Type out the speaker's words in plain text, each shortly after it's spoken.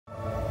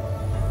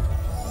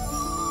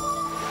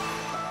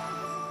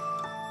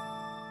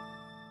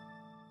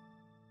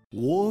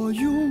我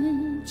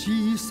用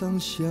吉桑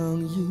香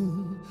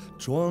银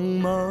装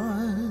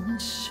满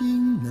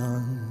行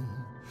囊，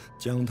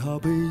将它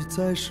背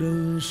在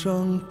身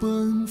上，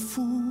奔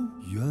赴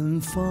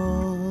远方。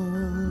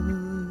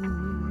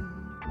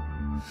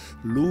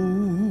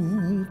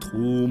路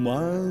途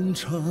漫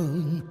长，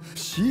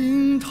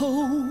心头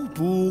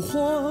不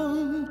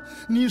慌。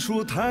你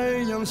说太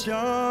阳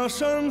下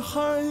山还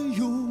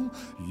有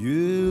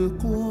月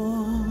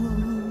光，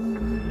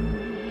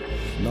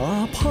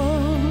哪怕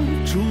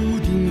注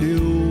定流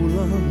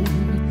浪，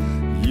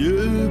也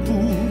不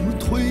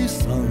退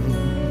丧。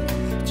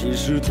即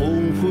使头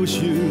破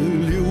血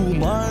流，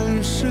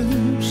满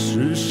身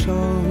是伤，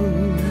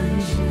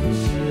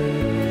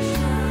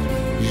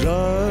燃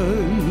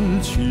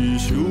起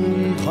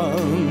胸膛，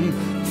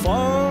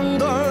放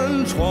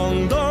胆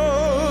闯荡。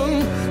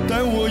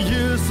待我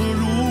夜色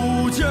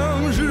如将，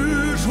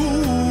日出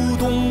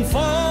东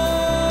方。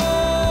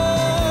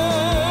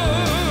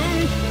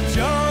家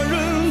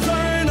人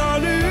在哪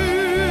里？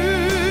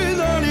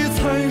哪里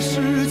才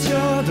是家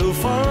的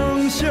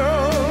方向？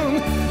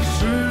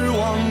失望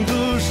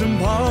的身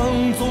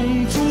旁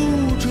总住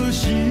着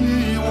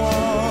希望，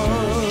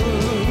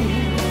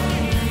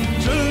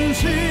真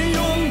情永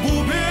不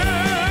变，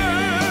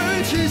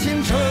七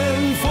星乘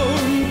风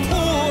破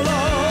浪，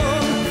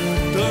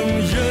等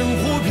烟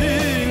火平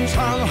常，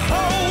好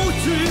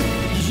聚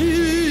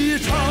一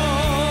场。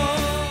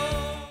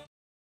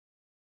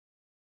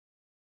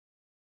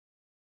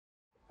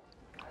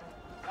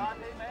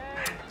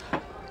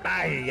哎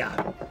呀，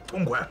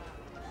痛快，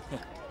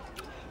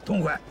痛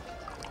快，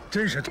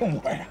真是痛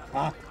快呀！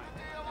啊，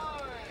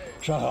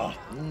山河，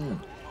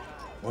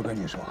我跟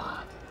你说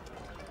啊，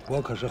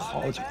我可是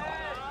好久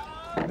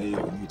没有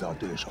遇到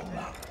对手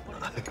了。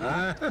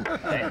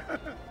哎，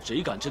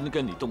谁敢真的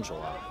跟你动手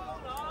啊？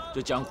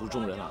这江湖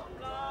中人啊，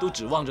都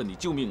指望着你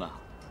救命啊！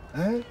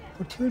哎，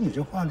我听你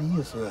这话的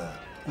意思，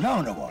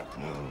让着我。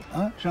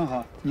啊，山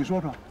河，你说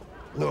说。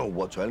那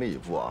我全力以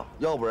赴啊，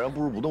要不然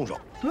不如不动手。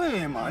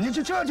对嘛，你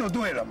这就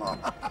对了嘛。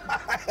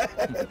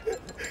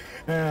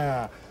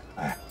哎，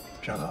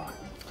山河，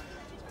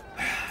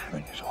哎，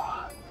跟你说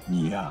啊，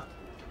你呀，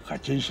还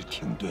真是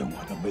挺对我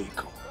的胃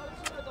口。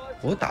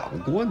我打不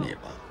过你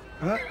吧？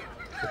啊？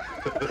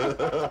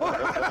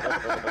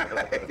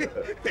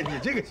你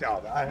这个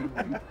小子，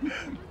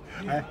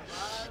哎，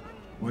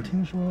我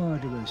听说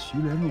这个徐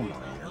连木老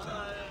爷子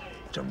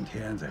整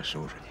天在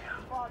收拾你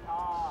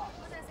啊，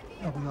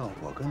要不要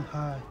我跟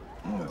他？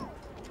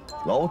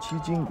劳其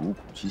筋骨，苦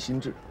其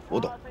心志，我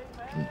懂。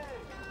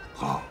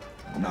好，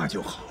那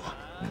就好啊。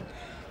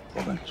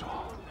我跟你说，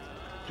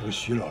这个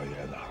徐老爷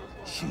子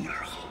心眼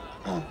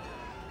好啊，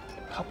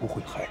他不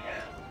会害人。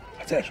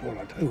再说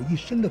了，他有一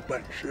身的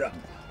本事啊，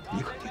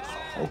你可得好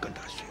好跟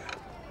他学。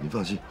你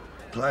放心，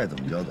他爱怎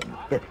么教怎么。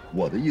不是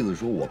我的意思，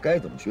说我该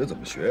怎么学怎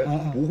么学，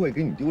不会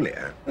给你丢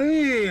脸。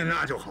哎，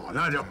那就好，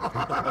那就好。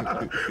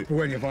不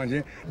过你放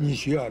心，你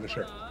需要的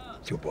事儿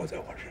就包在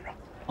我身上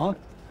啊。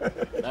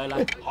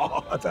来，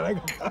好，再来个。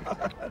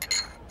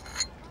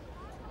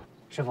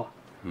师傅，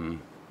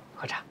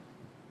喝茶。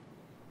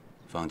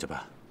放着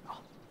吧。好。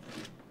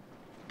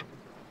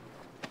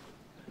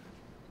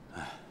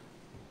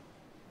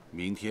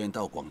明天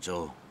到广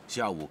州，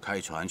下午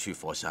开船去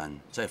佛山，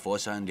在佛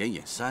山连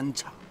演3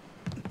场，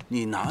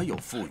你哪有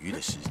富余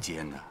的时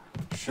间呢？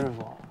师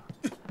傅，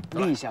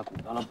立下鼓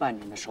捣了半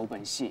年的首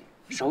本戏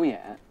首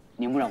演，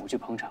您不让我去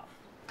捧场，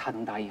他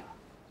能答应啊？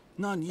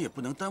那你也不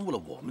能耽误了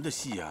我们的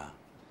戏啊！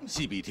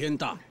戏比天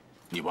大，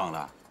你忘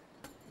了？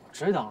我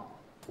知道，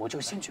我就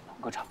先去捧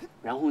个场，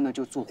然后呢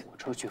就坐火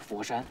车去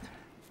佛山，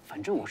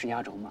反正我是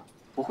压轴嘛，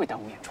不会耽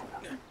误演出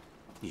的。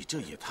你这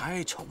也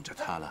太宠着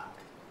他了。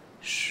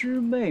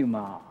师妹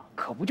嘛，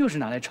可不就是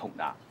拿来宠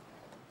的。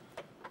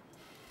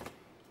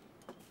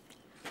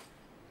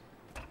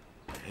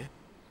哎，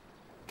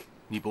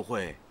你不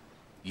会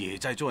也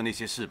在做那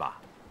些事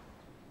吧？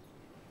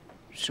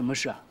什么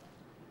事啊？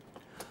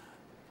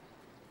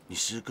你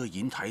师哥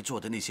银台做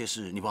的那些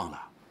事，你忘了？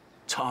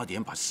差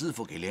点把师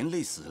傅给连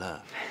累死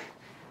了。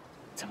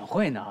怎么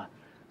会呢？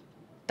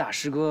大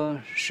师哥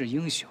是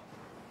英雄，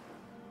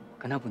我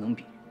跟他不能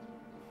比。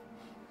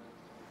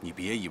你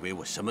别以为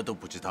我什么都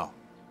不知道。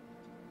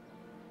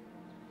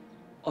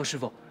哦，师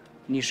傅，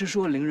你是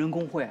说伶人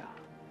公会啊？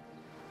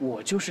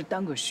我就是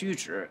当个虚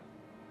职，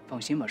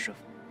放心吧，师傅，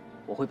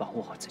我会保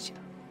护好自己的。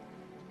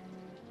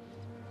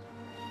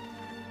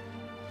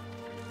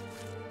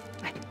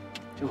来，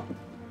师傅，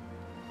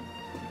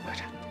喝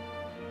茶。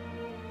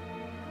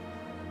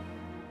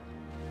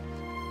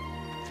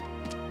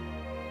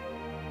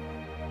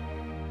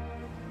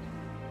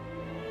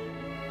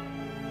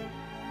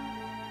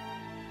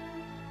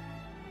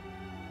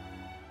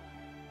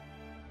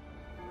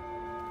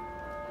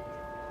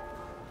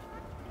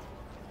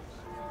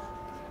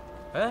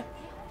哎，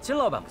金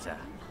老板不在，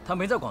他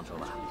没在广州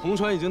吧？红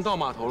船已经到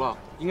码头了，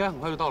应该很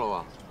快就到了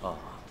吧？哦，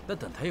那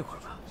等他一会儿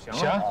吧。行。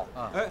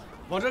哎，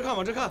往这看，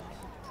往这看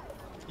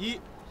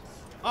，1、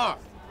2、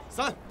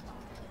3，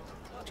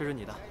这是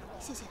你的，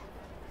谢谢。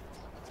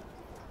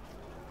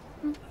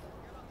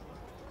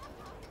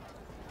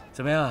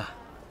怎么样？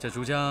这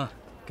珠江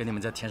跟你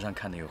们在天上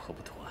看的有何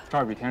不同啊？这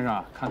儿比天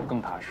上看得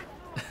更踏实。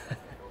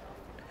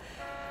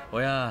我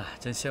呀，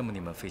真羡慕你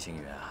们飞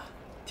行员啊，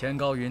天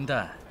高云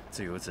淡，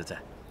自由自在。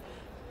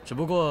只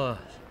不过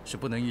是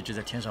不能一直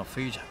在天上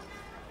飞着，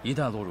一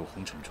旦落入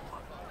红尘中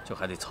啊，就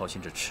还得操心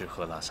着吃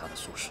喝拉撒的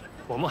俗事。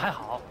我们还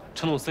好，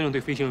陈总司令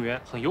对飞行员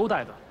很优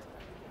待的。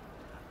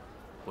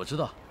我知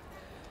道，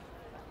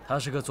他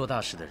是个做大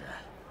事的人，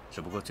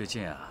只不过最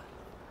近啊，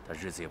他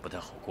日子也不太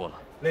好过了。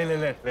来，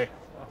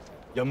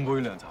饮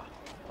杯凉茶。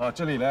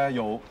这里呢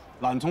有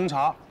懒冲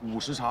茶、午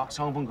时茶、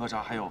伤风咳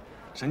茶，还有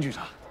神曲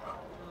茶。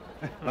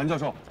哎，蓝教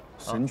授，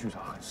神曲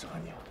茶很适合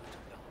你。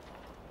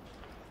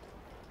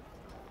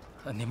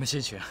你们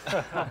先去。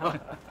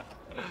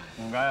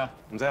唔该啊，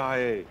唔使客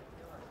氣。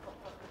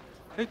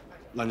哎，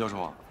蓝教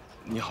授啊，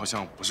你好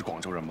像不是广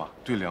州人吧？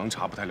对凉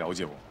茶不太了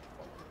解哦。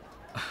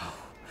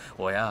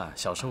我呀，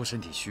小时候身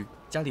体虚，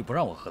家里不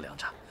让我喝凉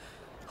茶，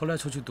后来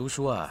出去读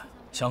书啊，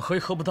想喝也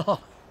喝不到。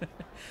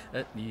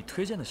你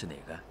推荐的是哪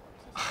个？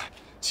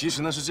其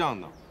实呢是这样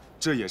的，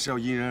这也是要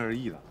因人而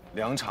异的。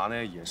凉茶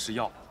呢也是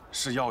药，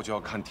是药就要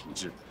看体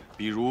质，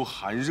比如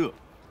寒热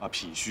啊、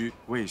脾虚、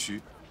胃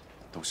虚，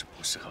都是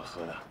不适合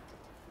喝的。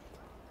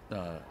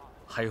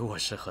还有我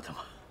适合的吗？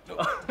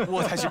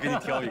我才去给你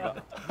挑一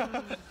个。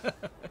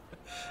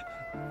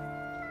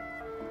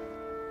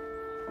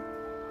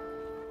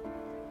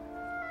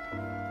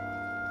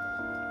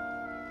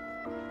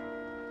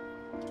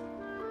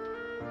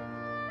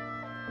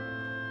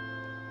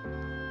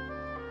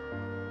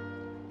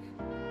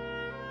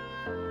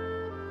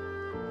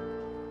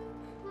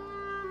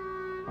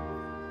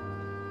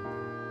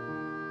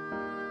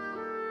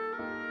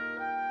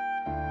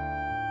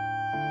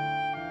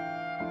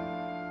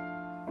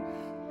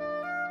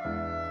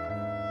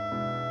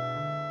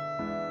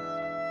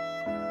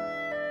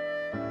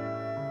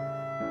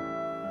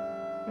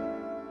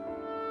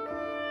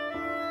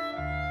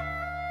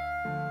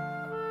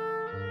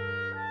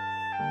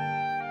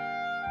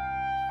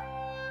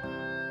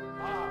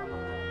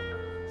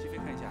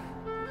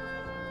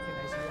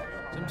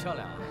真漂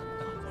亮啊！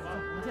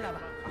我们进来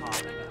吧。好。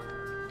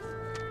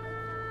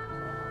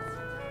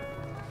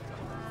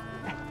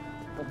哎，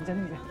我们在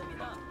那边。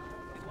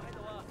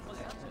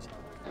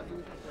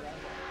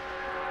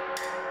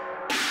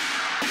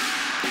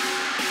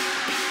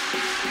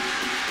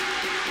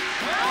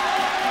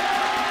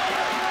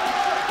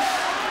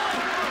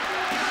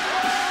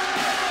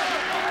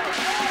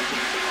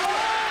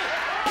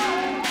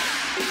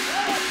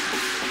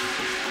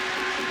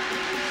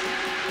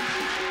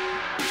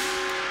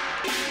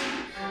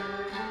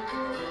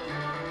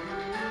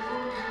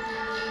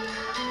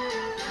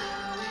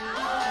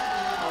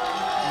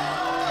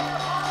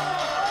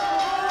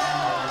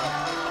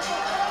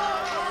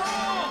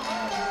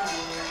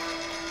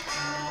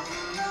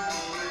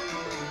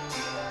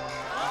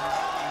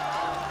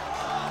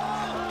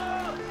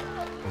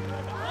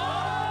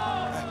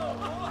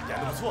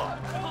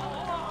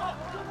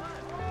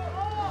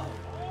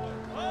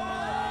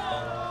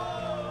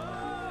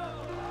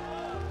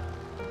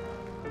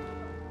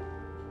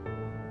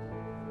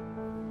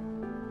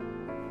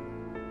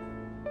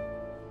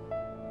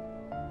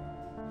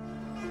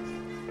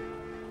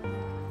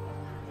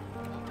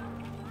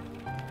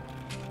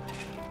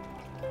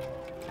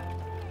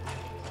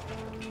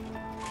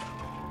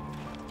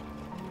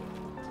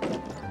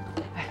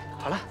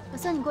好了，我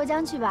送你过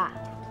江去吧。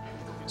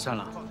算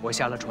了，我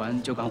下了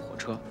船就赶火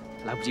车，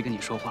来不及跟你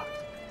说话。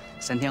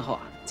3天后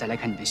啊，再来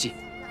看你的戏。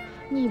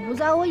你不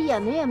在我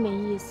演的也没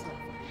意思。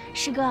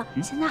师哥，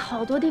现在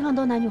好多地方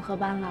都男女合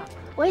班了，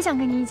我也想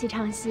跟你一起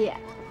唱戏。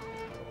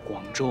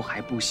广州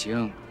还不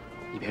行，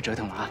你别折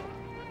腾了啊！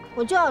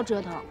我就要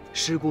折腾。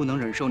师姑能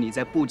忍受你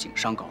在布景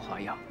上搞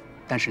花样，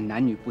但是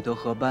男女不得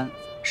合班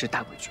是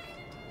大规矩。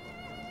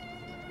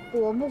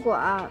我不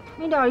管，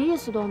一点意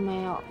思都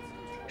没有。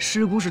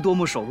师姑是多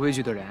么守规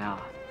矩的人啊！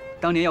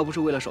当年要不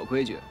是为了守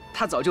规矩，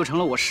她早就成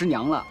了我师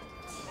娘了。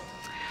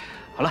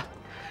好了，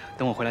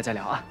等我回来再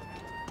聊啊。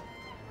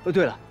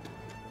对了，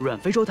阮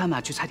非洲他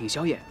们去菜町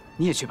宵夜，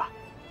你也去吧。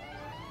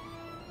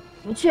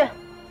不去，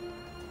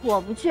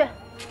我不去。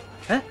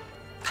哎，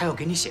他要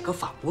给你写个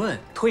访问，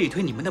推一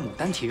推你们的《牡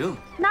丹亭》。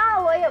那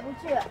我也不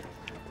去。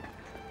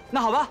那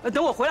好吧，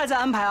等我回来再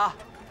安排啊。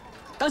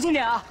当心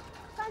点啊。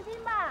放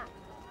心吧。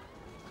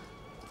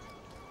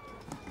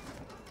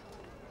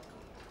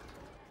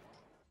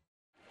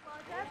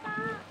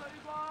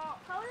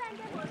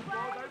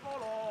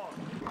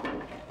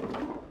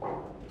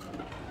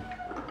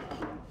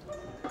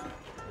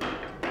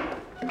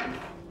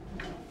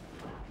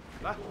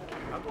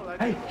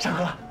哎，山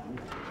河，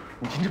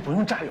你今天不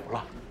用加油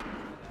了，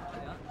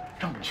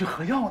让你去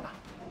喝药呢。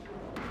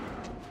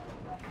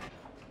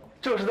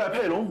这是在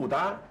配龙虎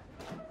丹，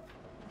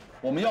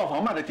我们药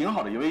房卖的顶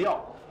好的一味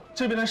药，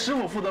这边的师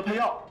傅负责配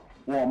药，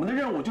我们的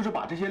任务就是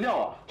把这些料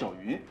啊搅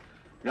匀，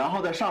然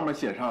后在上面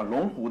写上“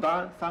龙虎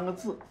丹”3个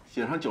字，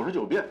写上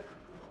99遍。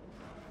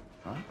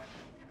啊，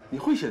你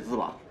会写字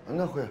吧？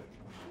那会。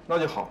那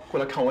就好，过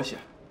来看我写。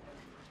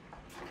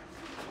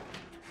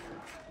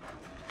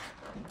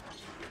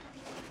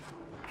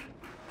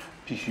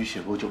必须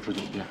写够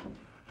99遍，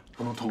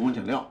不能偷工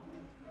减料。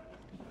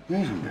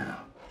为什么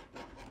呀？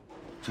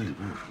这里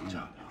边有什么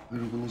讲究？为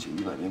什么不能写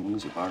100遍，不能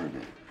写80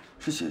遍？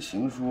是写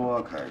行书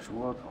啊、楷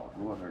书啊、草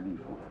书啊，还是隶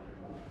书？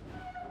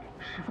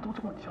师傅都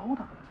这么教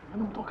的，问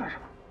那么多干什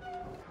么？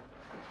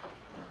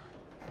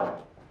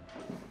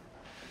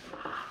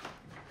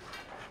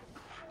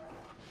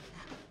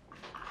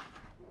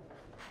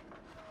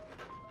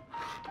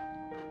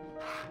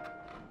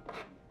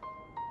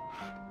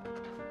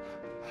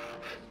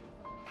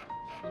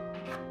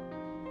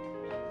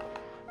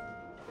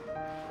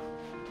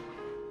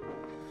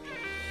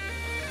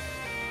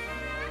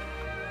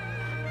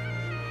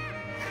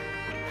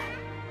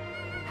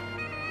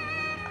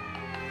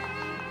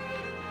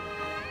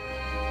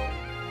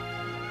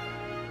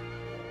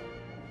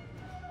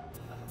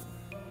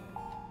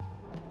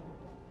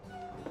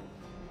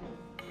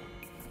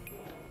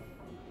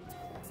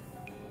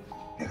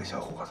 那个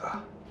小伙子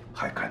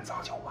还敢造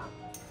酒吗？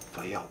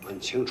非要问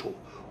清楚，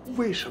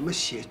为什么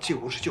写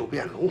99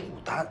遍龙虎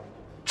丹？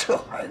这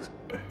孩子，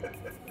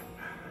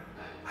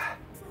哎，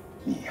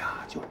你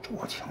呀就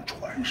酌情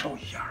传授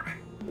一下呗。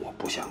我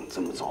不想这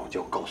么早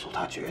就告诉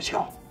他诀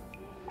窍。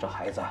这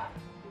孩子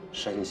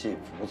生性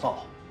浮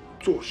躁，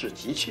做事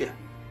急切，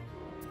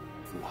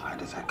我还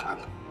得再看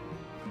看。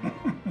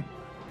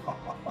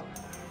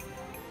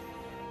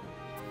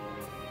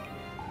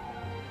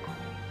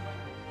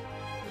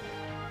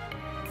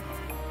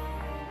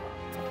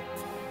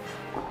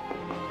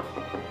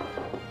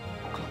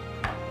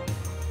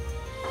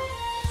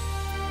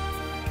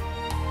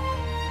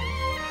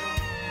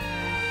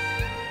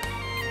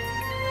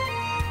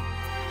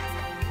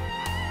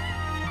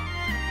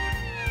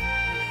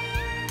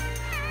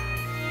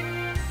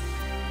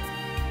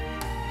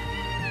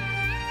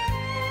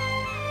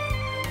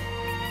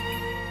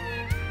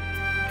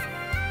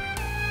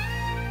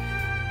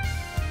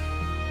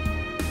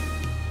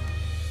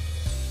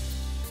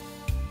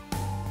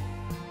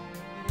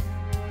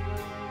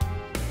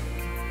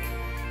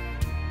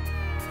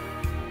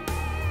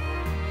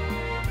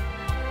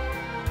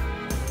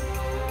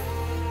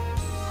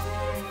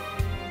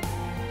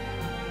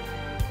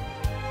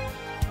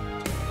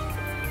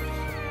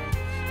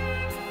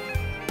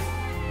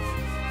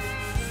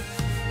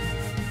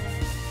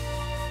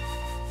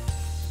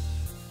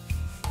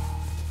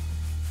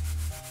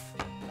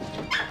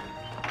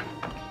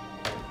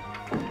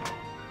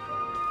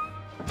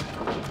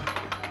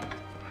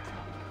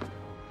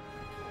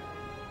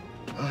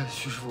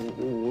徐师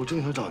傅，我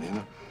正想找您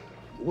呢。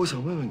我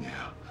想问问您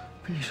啊，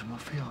为什么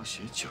非要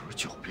写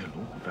99遍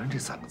龙虎丹这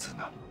3个字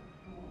呢？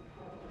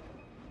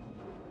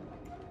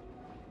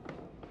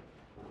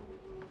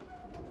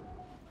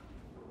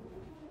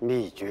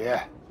秘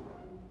诀。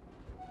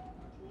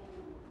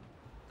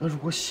那如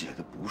果写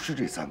的不是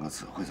这3个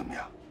字，会怎么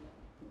样？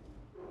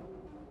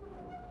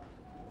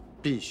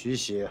必须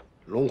写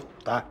龙虎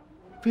丹。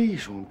为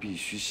什么必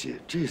须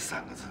写这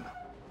3个字呢？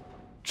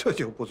这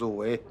就不足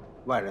为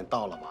外人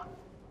道了吧？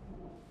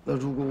那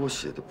如果我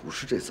写的不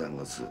是这3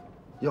个字，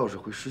药是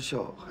会失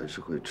效，还是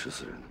会吃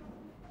死人呢？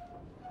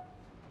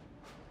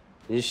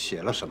你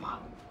写了什么？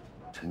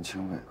陈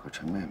清卫和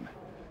陈妹妹，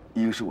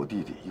一个是我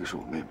弟弟，一个是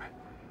我妹妹。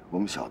我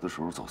们小的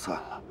时候走散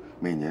了，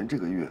每年这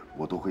个月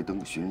我都会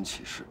登寻人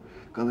启事。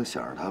刚才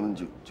想着他们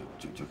就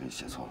给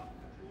写错了。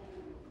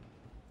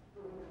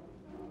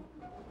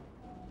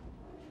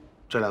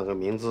这2个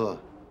名字，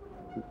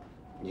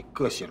你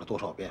各写了多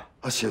少遍？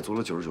啊，写足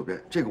了99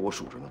遍，这个我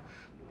数着呢。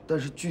但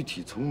是具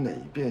体从哪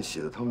一遍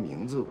写的他们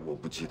名字，我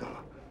不记得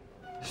了。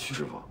徐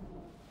师傅，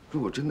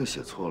如果真的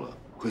写错了，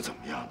会怎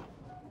么样呢？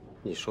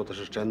你说的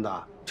是真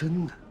的？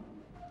真的。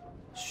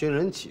寻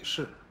人启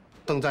事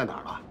登在哪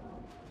儿了？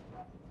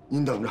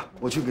您等着，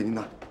我去给您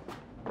拿。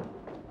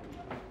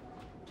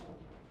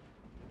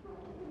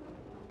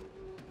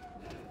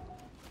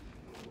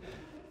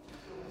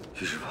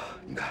徐师傅，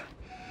您看，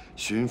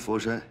寻佛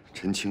山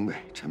陈清卫、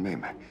陈妹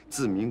妹，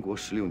自民国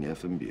16年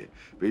分别，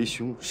为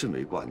兄甚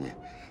为挂念。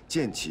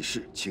见启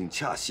事，请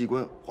洽西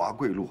关华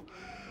贵路，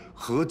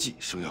合记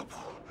生药铺。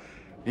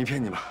没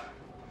骗你吧？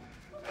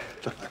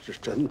这还是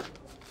真的。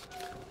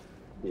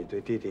你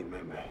对弟弟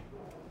妹妹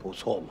不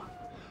错嘛，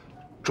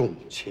重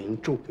情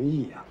重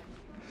义呀。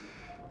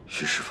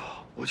徐师傅，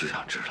我就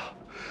想知道，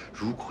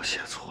如果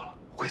写错了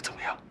会怎么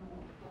样？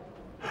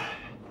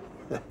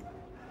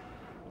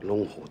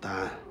龙虎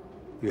丹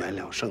原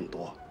料甚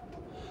多，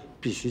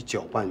必须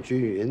搅拌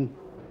均匀，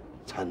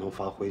才能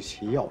发挥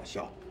其药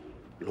效。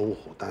龙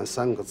虎丹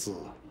3个字，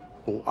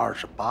共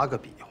28个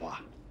笔画，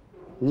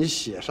你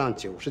写上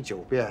99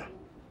遍，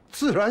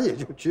自然也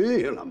就均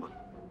匀了嘛。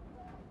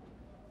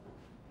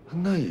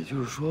那也就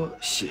是说，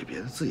写别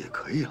的字也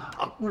可以了？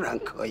当然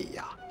可以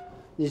呀，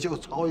你就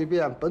抄一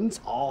遍《本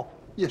草》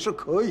也是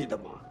可以的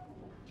嘛。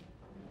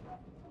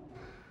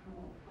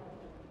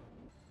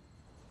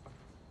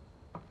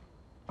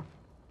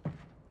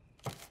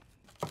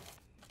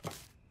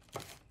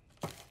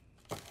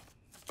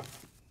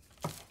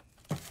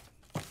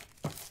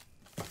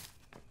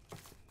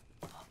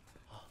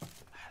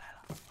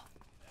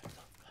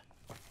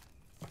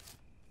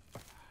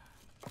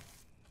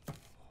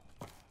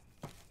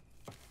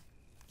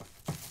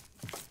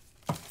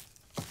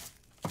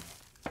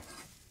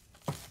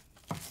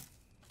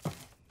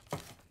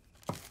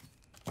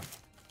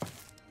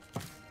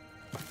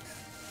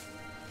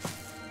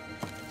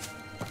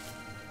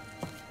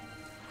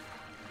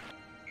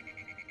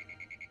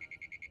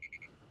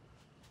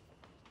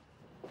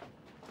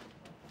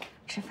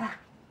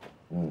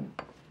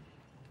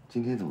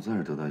今天总算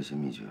是得到一些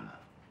秘诀了，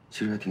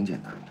其实还挺简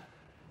单的，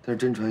但是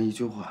真传一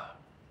句话，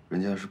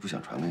人家要是不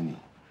想传给你，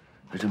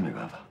还真没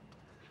办法。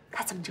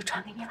他怎么就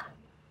传给你了？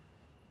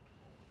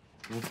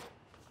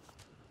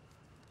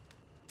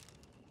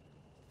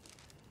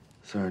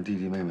算是弟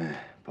弟妹妹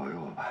保佑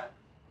我吧。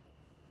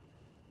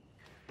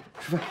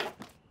吃饭。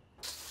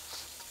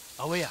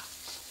阿威呀，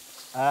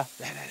哎，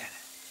来，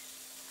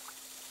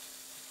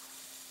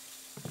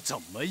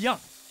怎么样？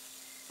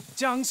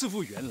江师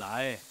傅原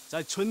来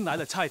在春来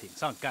的菜艇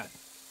上干，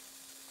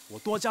我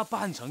多加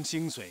半成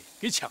薪水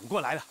给抢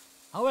过来了。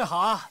阿威好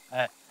啊，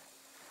哎，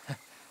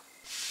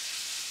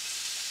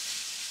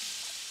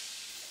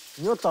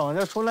你就等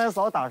着春来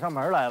嫂打上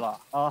门来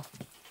吧啊！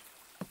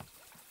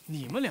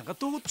你们两个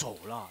都走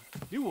了，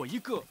留我一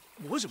个，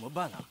我怎么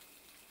办啊？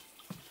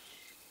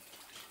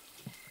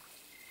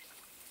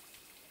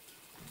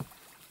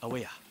阿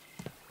威啊，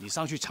你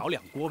上去炒2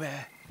锅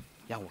呗，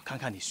让我看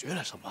看你学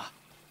了什么。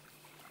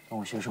让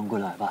我学生归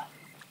来吧。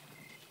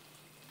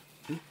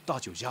大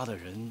酒家的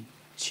人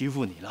欺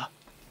负你了？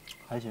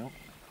还行，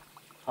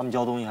他们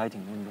教东西还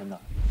挺认真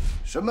的。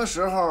什么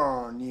时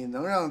候你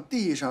能让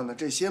地上的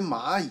这些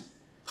蚂蚁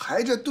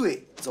排着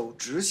队走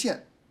直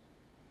线，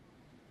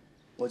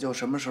我就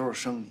什么时候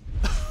生你。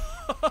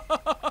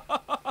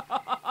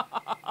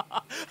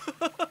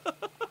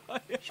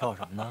笑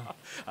什么呢？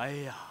哎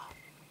呀，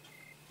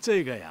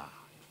这个呀，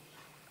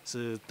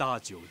是大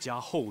酒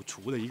家后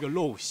厨的一个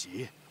陋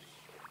习，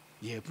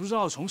也不知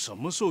道从什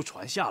么时候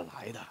传下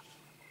来的。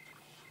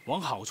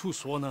往好处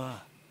说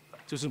呢，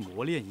就是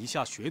磨练一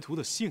下学徒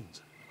的性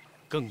子，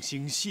更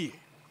心细。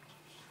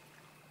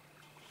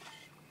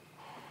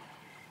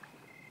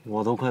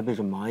我都快被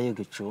这蚂蚁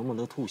给折磨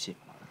得吐血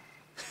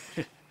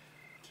了。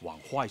往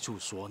坏处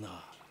说呢，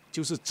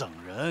就是整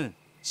人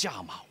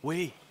下马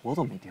威。我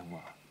怎么没听过？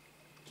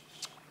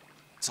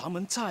咱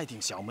们菜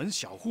店小门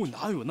小户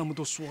哪有那么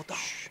多说道？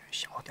嘘，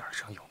小点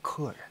声，有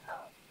客人呢。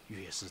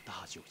越是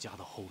大酒家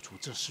的后厨，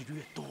这事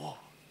越多。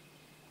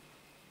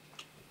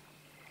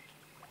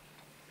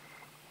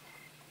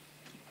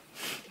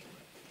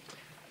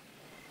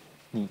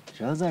你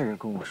这在这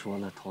跟我说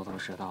的头头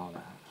是道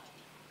的，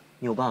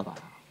你有办法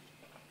啊？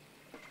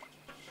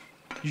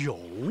有。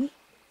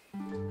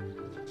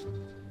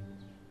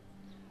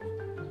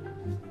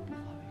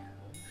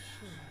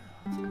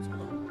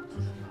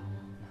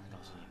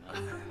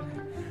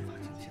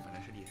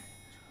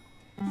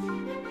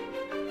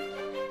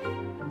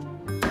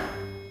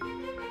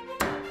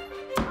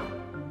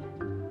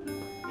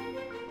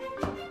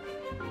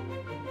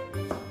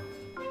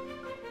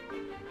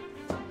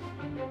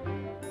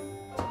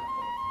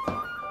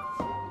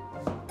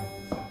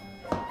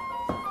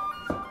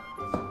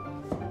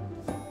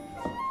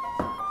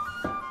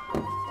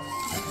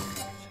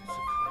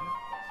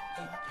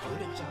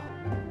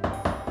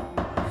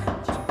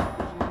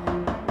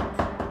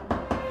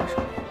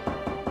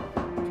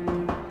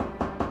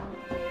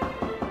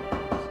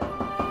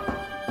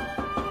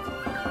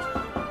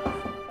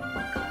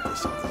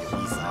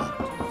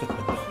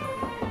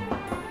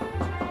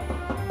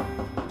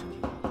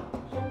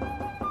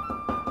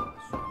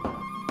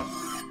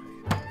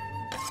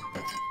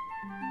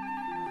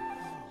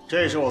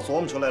这是我琢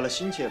磨出来的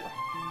新切法，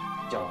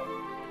叫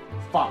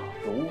放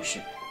如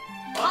雪。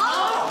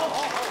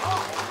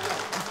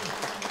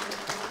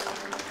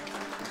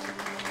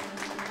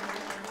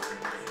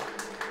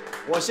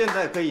我现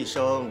在可以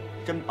升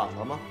砧板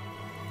了吗？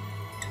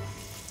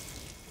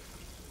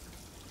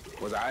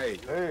国仔，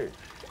哎，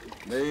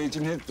你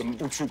今天怎么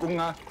不去工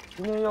啊？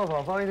今天药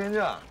厂放1天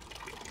假。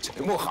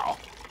这么好，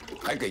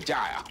还给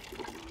假呀？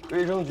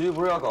卫生局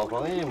不是要搞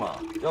防疫吗？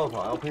药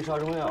厂要配杀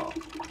虫药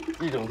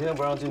，1整天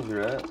不让进去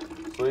人，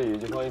所以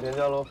就放1天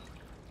假喽。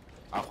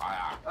阿华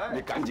呀，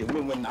你赶紧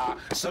问问他，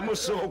什么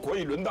时候可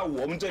以轮到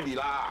我们这里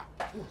啦？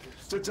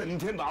这整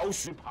天老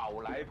许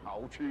跑来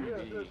跑去的。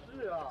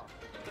是啊。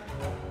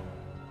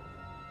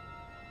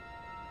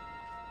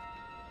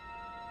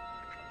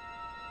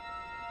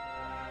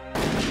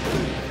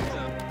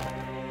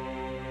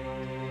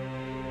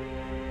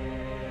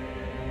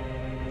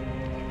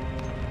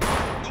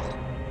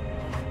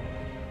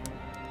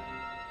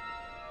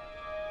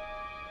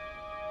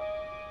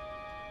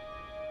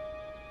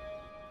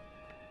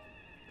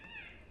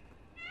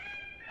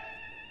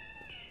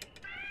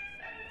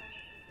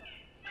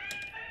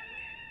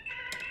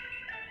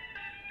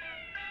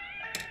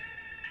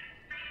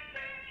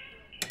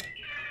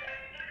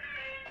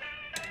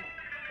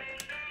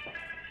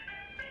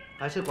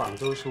还是广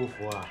州舒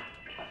服啊！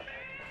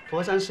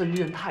佛山生意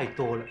人太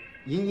多了，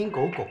蝇营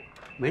狗苟，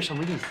没什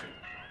么意思。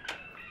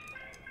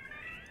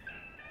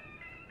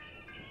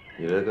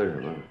你来干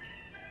什么？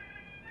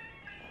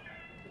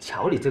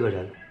瞧你这个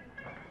人，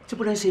就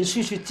不能先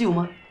叙叙旧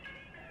吗？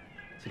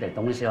吃点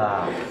东西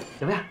吧，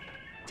怎么样？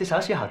这小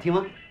曲好听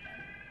吗？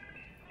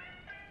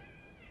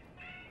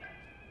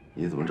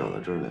你怎么找到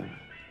这儿来了？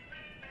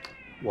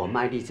我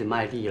卖荔枝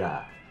卖腻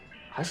了，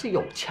还是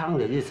有枪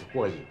的日子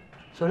过瘾，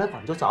所以来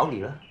广州找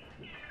你了。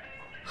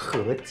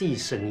和记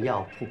生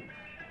药铺，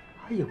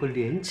还有个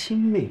年轻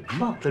美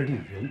貌的女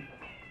人，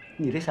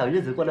你的小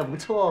日子过得不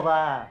错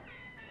吧？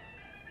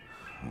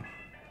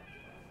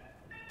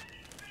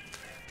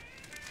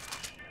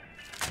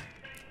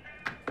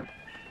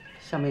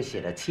上面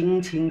写的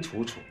清清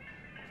楚楚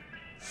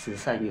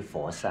，13于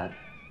佛山，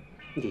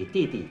你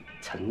弟弟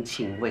陈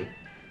清卫，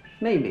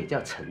妹妹叫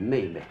陈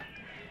妹妹，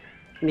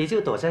你就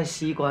躲在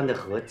西关的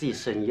和记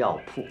生药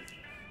铺。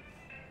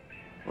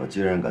我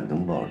既然敢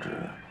登报纸，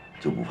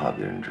就不怕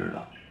别人知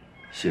道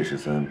谢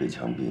13被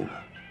枪毙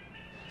了，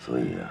所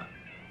以啊，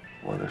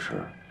我的事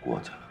儿过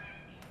去了。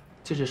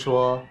就是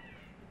说，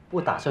不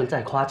打算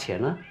再花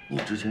钱了？你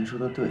之前说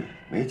的对，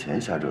没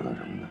钱瞎折腾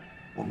什么呢？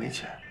我没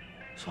钱，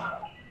算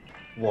了。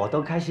我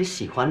都开始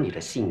喜欢你的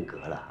性格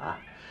了啊！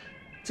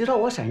知道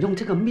我想用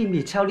这个秘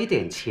密敲你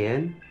点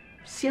钱，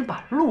先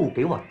把路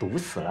给我堵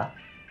死了。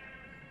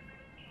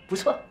不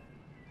错，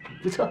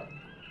不错。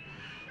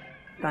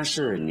但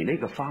是你那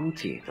个芳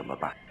姐怎么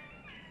办？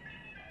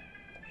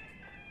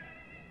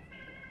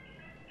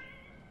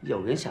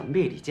有人想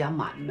灭你家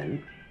满门，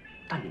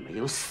但你没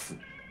有死。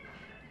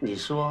你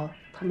说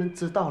他们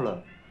知道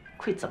了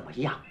会怎么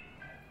样？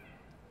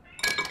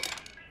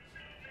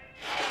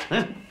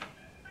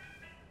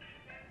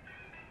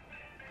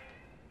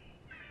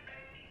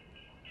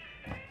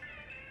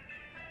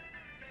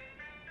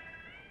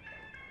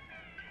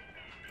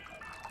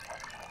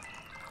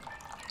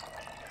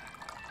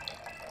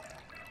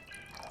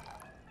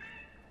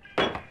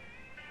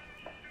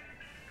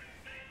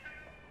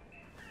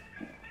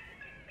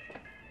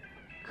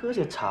喝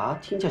着茶，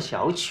听着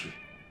小曲，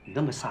你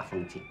那么煞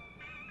风景。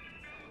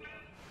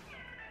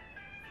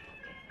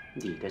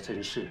你的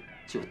身世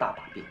就大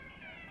把病，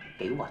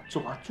给我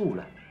抓住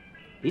了，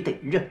你得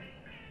认。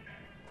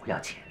我要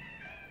钱，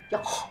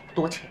要好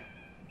多钱。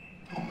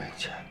我没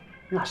钱，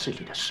那是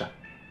你的事儿，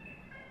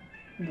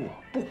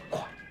我不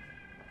管。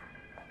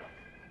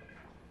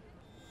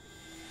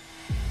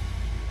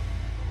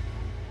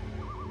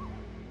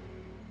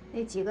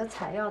那几个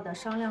采药的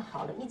商量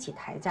好了，一起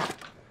抬价，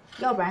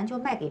要不然就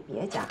卖给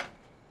别家。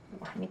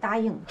我还没答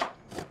应呢。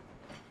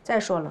再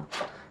说了，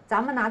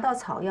咱们拿到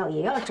草药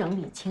也要整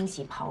理、清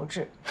洗、炮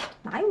制，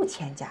哪有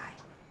钱价呀？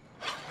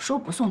说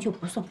不送就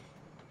不送，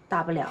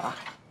大不了啊，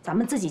咱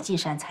们自己进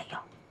山采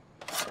药。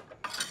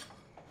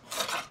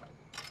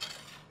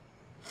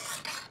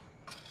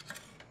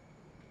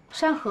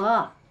山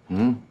河，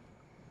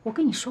我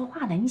跟你说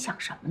话呢，你想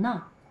什么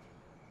呢？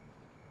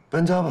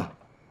搬家吧，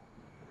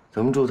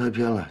咱们住太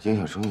偏了，影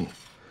响生意，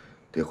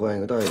得换一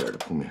个大一点的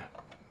铺面。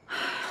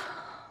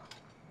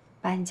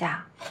搬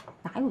家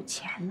哪有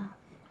钱呢？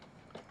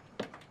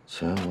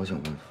钱我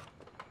想办法。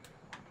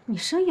你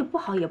生意不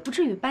好也不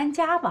至于搬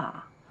家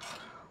吧？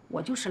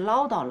我就是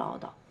唠叨唠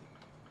叨。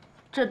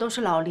这都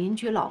是老邻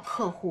居、老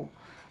客户，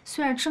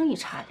虽然生意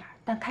差点，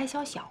但开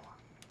销小啊。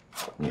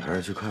你还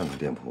是去看看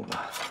店铺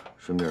吧，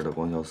顺便到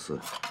光孝寺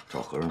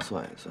找和尚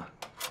算一算，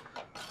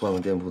换个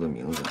店铺的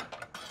名字，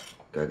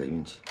改改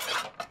运气。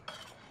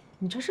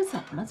你这是怎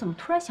么了？怎么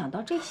突然想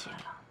到这些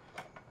了？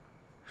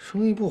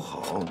生意不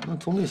好，那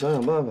总得想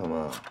想办法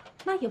嘛。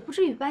那也不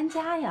至于搬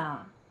家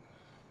呀。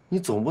你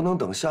总不能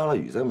等下了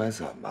雨再买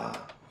伞吧？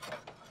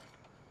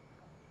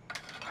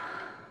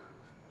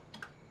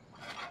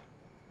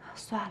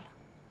算了，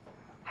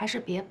还是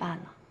别搬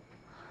了。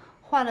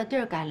换了地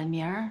儿，改了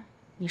名儿，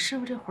你师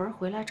傅这会儿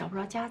回来找不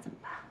着家怎么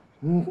办？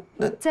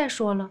那再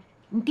说了，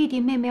你弟弟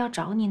妹妹要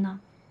找你呢。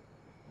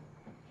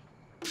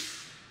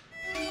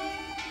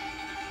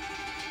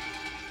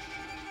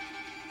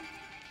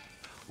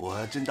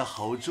我真的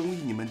好中意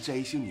你们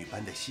摘星女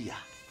班的戏呀，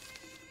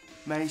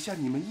买下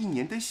你们1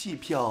年的戏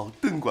票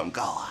登广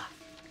告啊！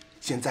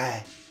现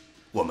在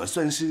我们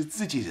算是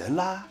自己人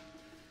啦，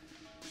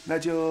那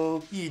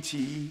就一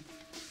起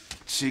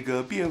吃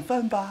个便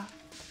饭吧。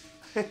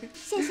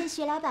谢谢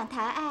徐老板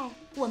抬爱，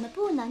我们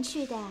不能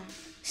去的。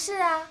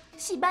是啊，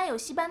戏班有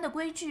戏班的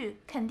规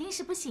矩，肯定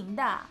是不行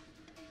的。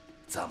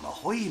怎么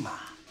会嘛？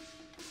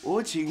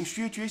我请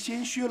薛觉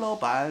先薛老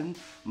板、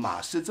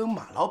马世增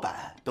马老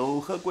板都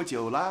喝过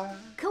酒啦。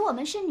可我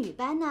们是女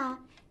班呐，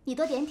你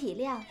多点体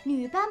谅，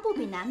女班不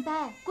比男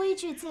班，规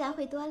矩自然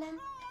会多啦。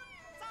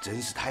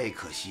真是太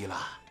可惜了，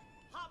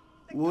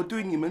我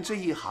对你们这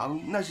一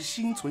行那是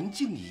心存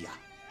敬意呀。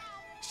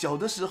小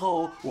的时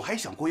候我还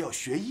想过要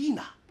学医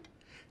呢，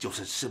就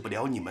是吃不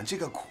了你们这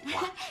个苦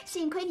啊。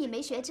幸亏你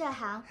没学这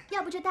行，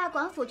要不这大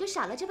广府就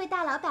少了这位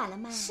大老板了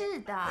嘛。是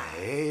的。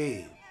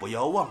哎，不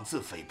要妄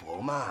自菲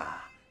薄嘛。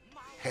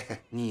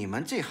你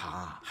们这行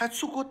啊，还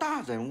出过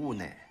大人物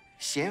呢。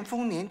咸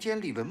丰年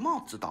间李文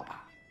茂知道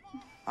吧？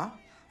啊，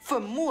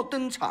粉墨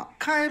登场，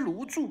开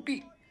炉铸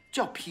币，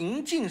叫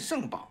平静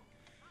圣宝。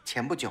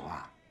前不久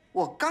啊，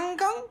我刚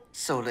刚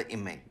收了1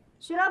枚。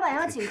徐老板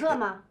要请客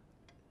吗？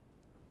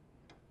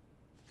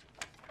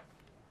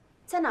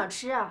在哪儿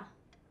吃啊？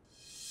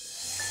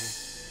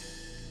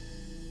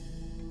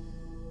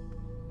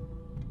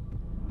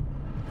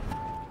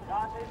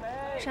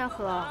山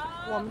河，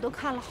我们都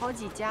看了好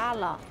几家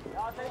了，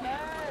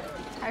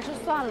还是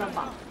算了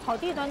吧，好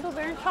地段都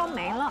被人挑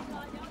没了。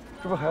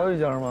这不还有一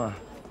家吗？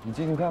你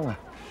进去看看。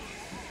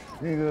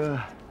那个，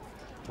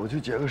我去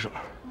解个手。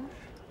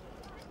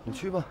你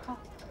去吧。好。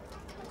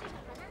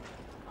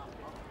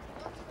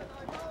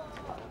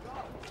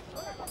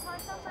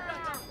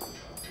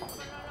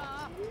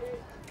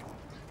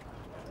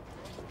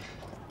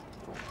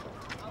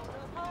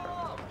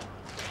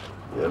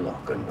别老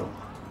跟着我。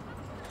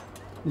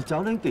你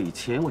早点给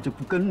钱，我就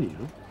不跟你了。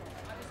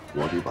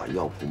我得把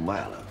药铺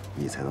卖了，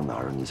你才能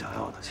拿着你想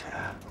要的钱。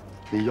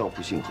那药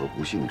铺姓何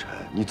不姓陈，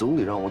你总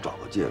得让我找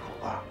个借口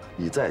吧？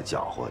你再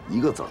搅和，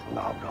一个子儿都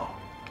拿不着。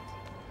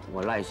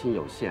我耐心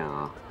有限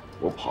啊，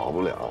我跑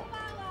不了。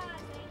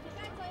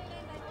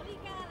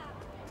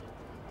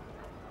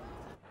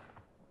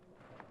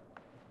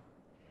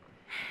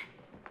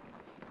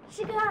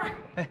师哥，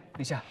哎，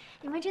等下，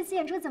你们这次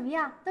演出怎么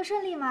样？都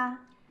顺利吗？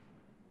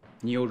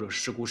你又惹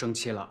师姑生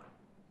气了？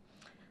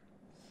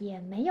也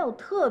没有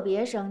特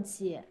别生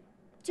气，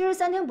就是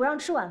3天不让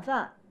吃晚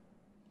饭。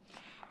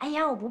哎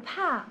呀，我不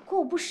怕，过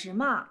午不食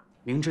嘛。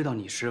明知道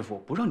你师傅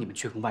不让你们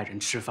去跟外人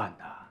吃饭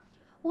的，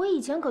我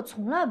以前可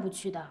从来不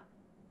去的，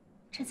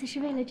这次是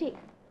为了这个。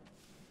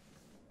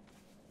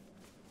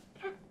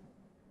看，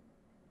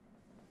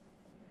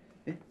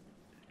哎，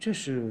这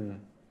是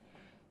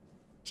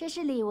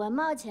李文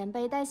茂前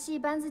辈带戏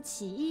班子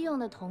起义用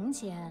的铜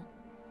钱，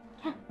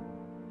看，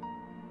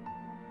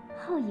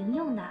后营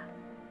用的。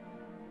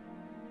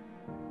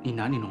你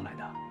哪里弄来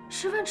的？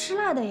吃饭吃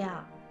来的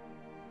呀。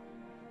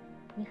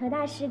你和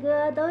大师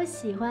哥都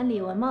喜欢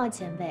李文茂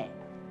前辈，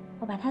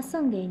我把他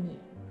送给你，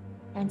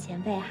让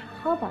前辈好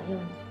好保佑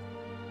你。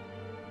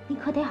你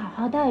可得好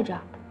好带着，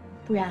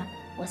不然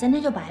我3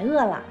天就白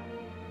饿了。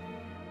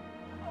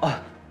哦，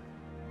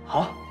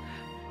好，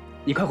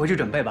你快回去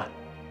准备吧，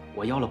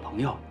我邀了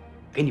朋友，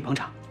给你捧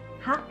场。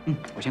好，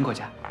我先过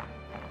去。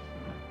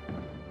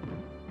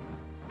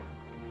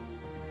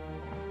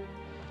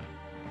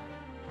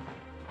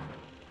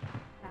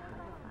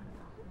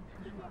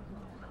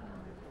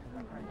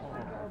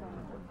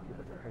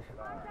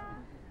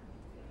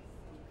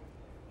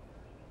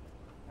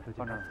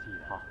放这儿，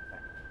好，来，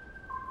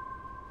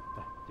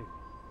来这个，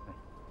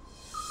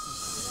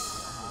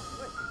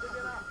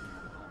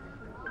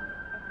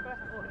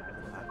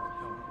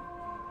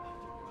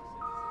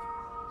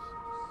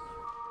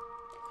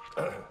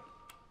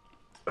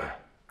来。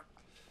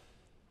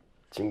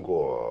经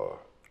过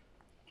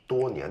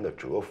多年的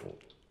蛰伏，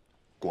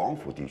广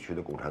府地区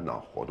的共产党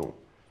活动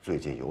最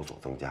近有所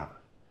增加，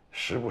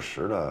时不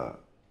时的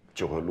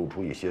就会露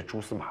出一些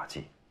蛛丝马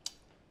迹。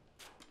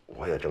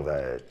我也正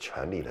在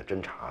全力的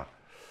侦查，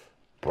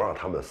不让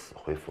他们死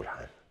灰复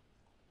燃。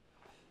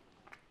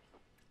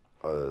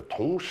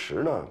同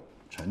时呢，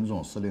陈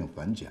总司令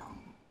反蒋，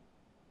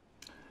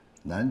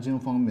南京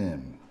方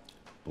面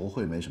不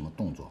会没什么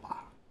动作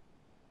吧？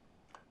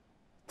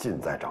尽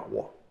在掌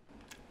握。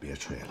别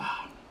吹了。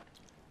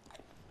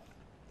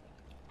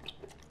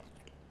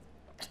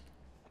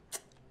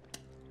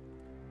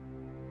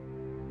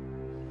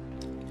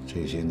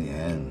这些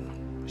年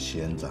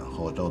先斩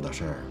后奏的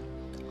事儿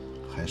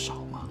还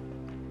少吗？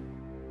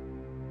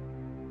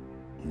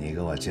你给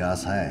我夹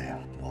菜，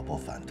我不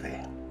反对，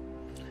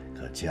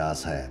可夹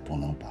菜不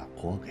能把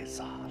锅给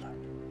砸了。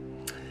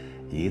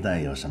一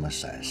旦有什么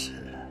闪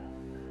失，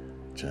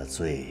这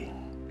罪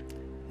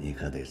你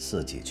可得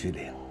自己去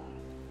领。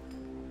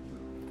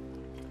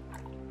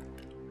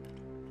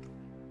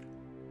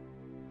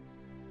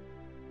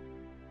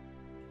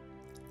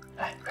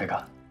哎，奎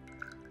哥，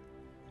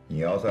你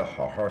要再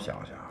好好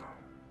想想。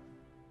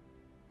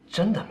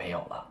真的没有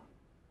了。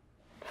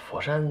佛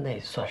山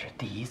那算是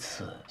第一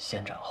次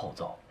先斩后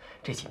奏，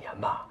这几年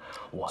吧，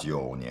我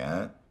9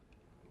年。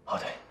哦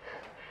对，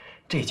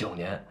这9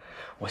年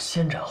我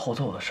先斩后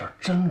奏的事儿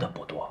真的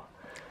不多。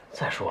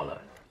再说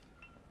了，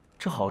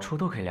这好处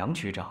都给梁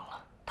局长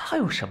了，他还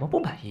有什么不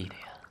满意的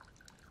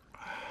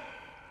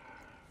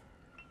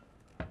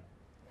呀？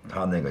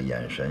他那个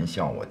眼神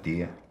像我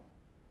爹。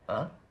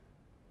啊？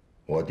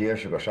我爹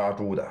是个杀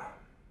猪的，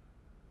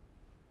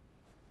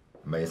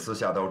每次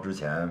下刀之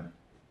前，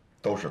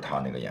都是他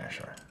那个眼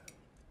神，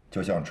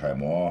就像揣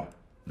摩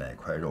哪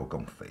块肉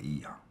更肥一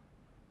样。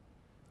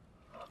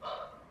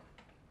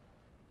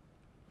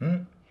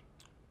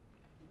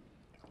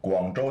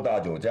广州大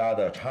酒家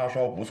的叉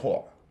烧不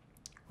错，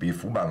比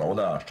福满楼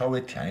的稍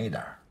微甜一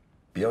点，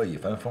别有一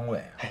番风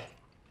味。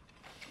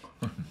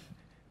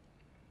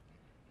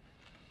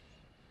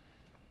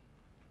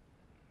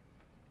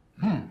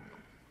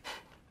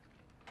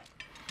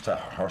再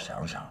好好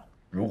想想，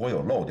如果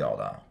有漏掉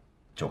的，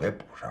就给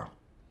补上。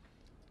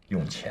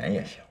用钱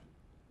也行，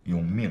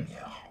用命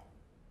也好。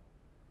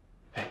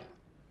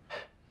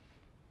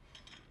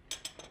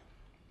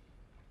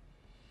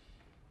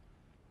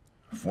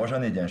佛山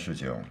那件事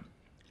情，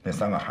那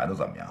3个孩子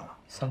怎么样了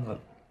？3个，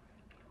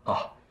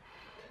啊，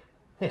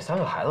那3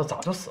个孩子早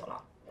就死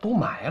了，都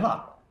埋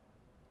了。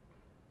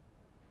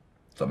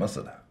怎么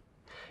死的？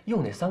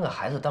用那3个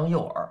孩子当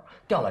诱饵，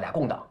调了俩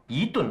共党，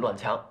一顿乱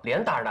枪，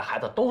连大人的孩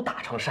子都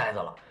打成筛子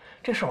了。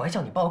这事儿我还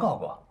向你报告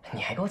过，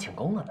你还给我请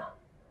功了呢。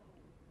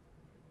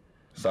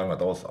3个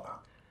都死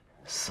了，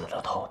死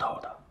得透透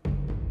的。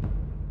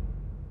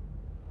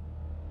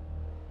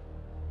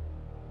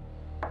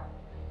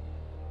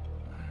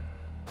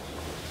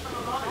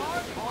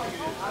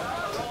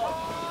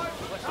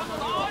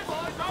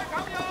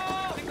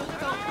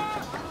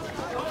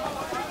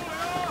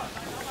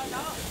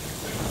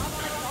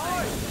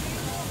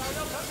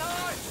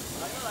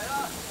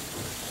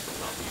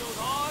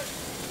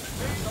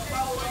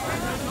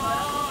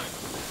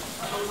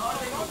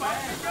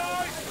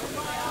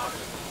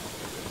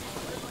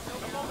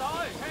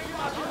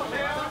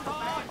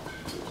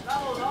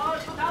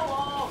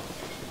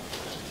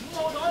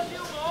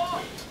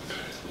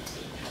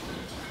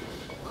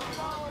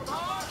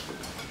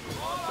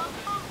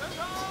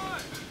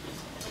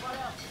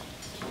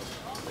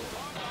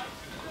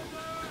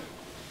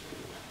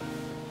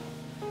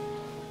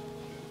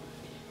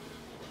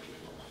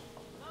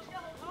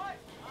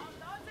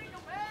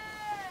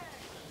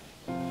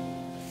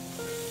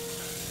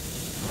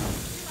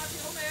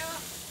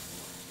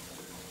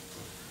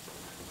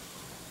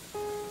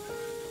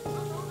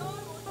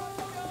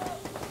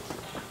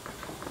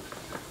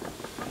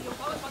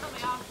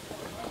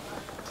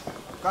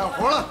干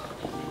活了。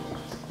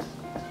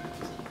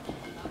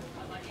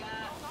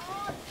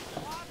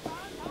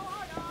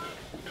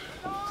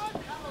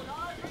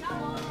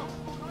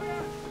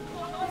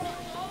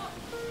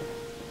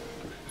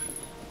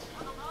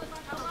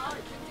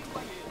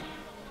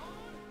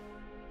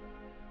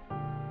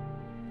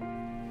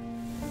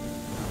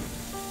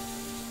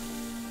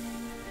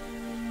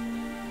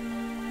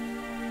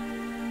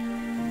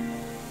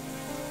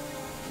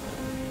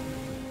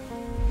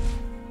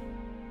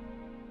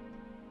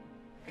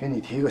给你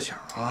提个醒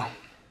啊！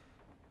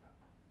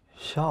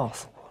吓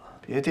死我了！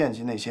别惦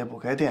记那些不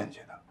该惦记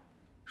的。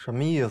什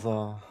么意思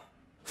啊？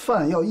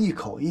饭要一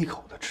口一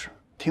口的吃，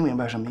听明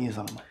白什么意思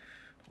了吗？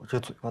我这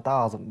嘴巴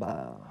大怎么办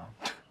啊？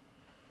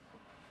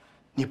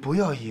你不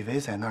要以为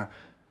在那儿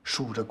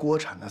数着锅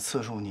铲的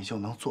次数，你就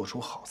能做出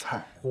好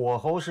菜。火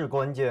候是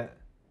关键，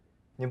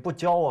你不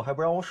教我还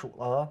不让我数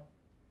了？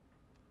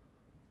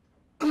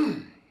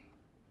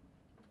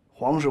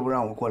黄师傅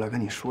让我过来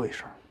跟你说一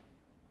声。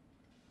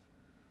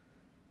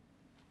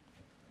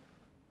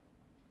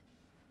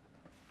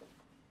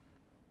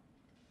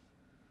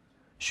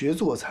学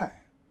做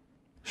菜，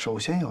首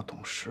先要懂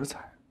食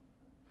材，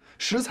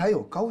食材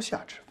有高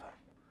下之分，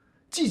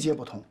季节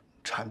不同，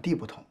产地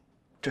不同，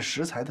这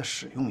食材的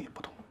使用也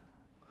不同，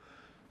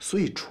所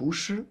以厨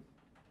师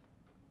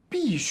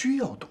必须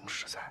要懂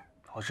食材。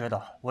我知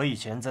道，我以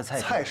前在菜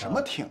厅菜什么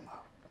厅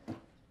啊？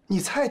你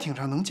菜厅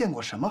上能见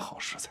过什么好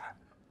食材？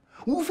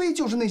无非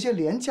就是那些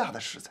廉价的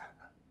食材。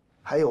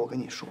还有，我跟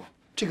你说，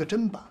这个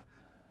砧板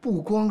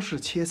不光是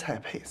切菜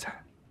配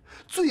菜，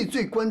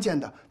最关键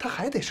的，它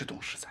还得是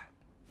懂食材。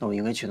那我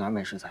应该去哪儿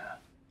买食材啊？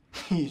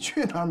你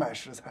去哪儿买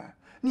食材？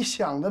你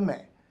想得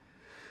美！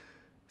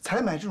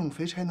采买这种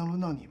肥差能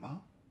轮到你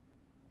吗？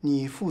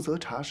你负责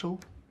查收，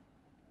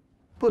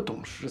不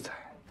懂食材，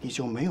你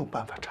就没有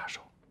办法查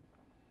收。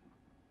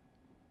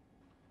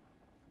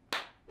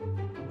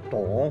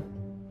懂。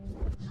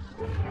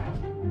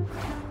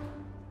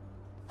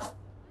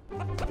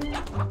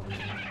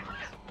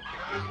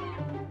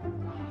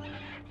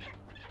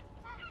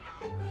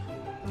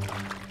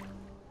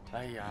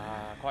哎呀，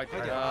快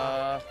点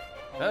啊！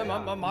哎，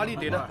麻利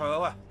点的，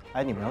快！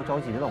哎，你们要着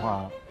急的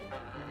话，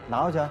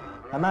拿回去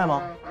还卖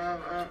吗？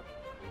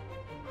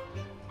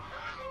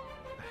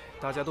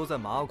大家都在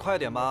忙，快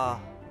点吧。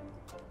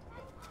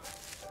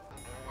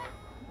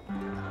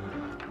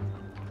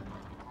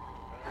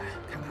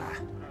看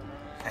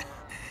看，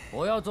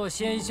我要做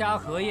鲜虾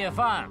荷叶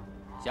饭，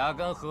虾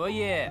跟荷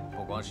叶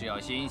不光是要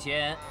新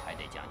鲜，还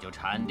得讲究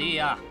产地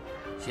呀。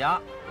虾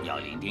要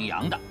伶仃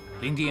洋的，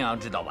伶仃洋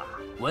知道吧？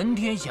文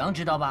天祥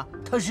知道吧？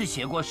他是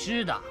写过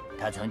诗的，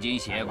他曾经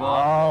写过。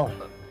哦，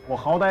我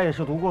好歹也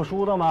是读过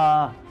书的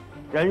嘛。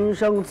人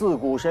生自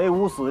古谁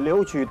无死，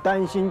留取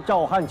丹心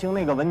照汗青，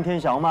那个文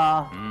天祥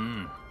吗？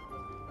嗯。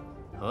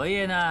荷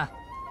叶呢？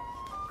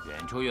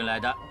远处运来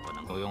的，不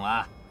能够用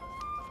啊。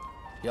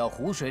要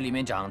湖水里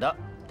面长的，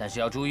但是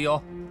要注意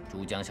哦，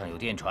珠江上有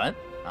电船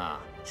啊，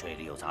水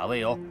里有杂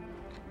味哦。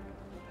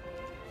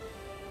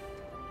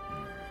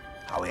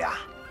阿伟啊，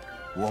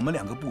我们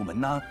2个部门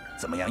呢，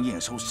怎么样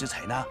验收食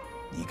材呢？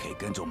你可以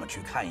跟着我们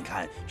去看一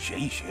看，学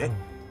一学。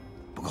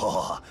不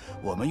过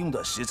我们用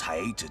的食材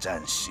只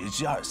占10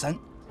之23，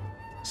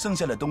剩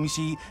下的东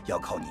西要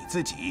靠你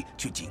自己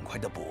去尽快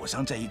的补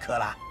上这一课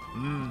啦。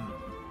嗯，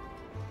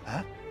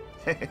啊，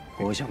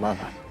我会想办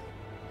法。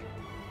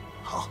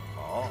好。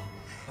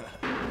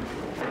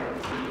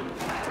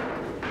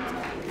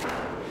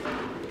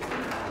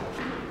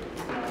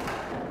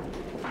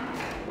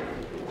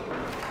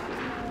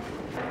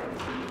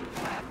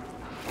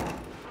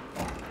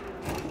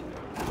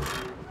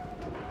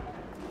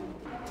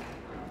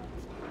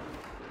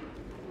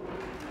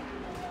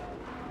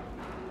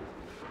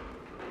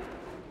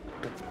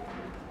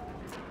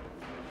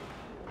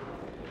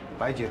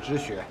白姐止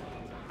血，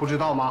不知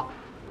道吗？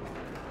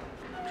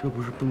这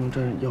不是不能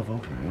占药房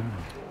便宜吗？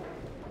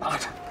拿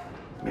着，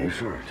没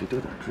事，就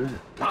得点指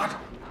甲。拿着。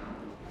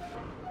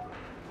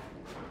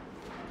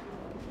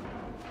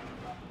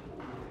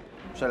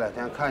这2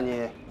天看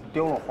你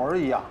丢了魂儿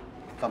一样，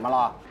怎么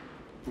了？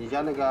你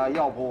家那个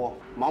药铺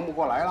忙不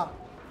过来了，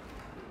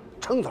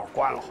趁早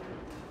关了。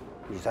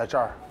你在这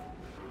儿，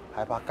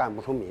还怕干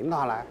不出名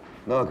堂来？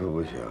那可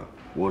不行，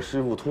我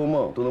师傅托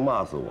梦都能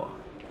骂死我。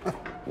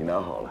你拿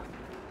好了。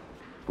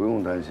不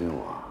用担心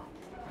我，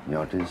你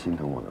要真心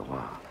疼我的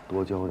话，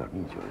多教我点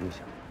秘诀就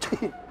行。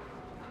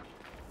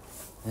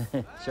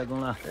下工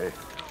了。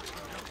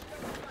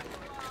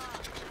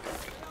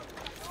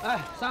哎，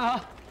三好，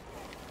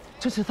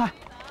吃饭，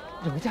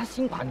人家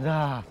新馆子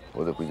啊。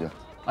我得回家。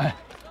哎，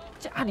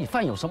家里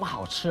饭有什么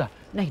好吃啊？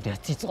那点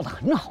鸡做的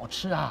很好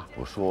吃啊。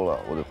我说了，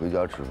我得回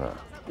家吃饭。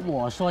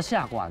我说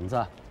下馆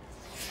子，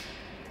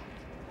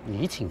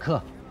你请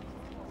客。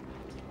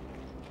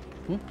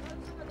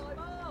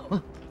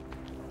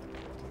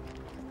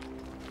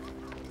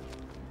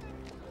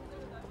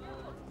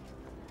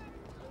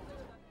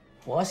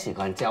我喜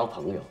欢交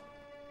朋友，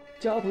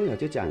交朋友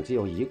就讲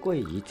究一跪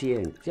一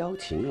见，交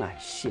情来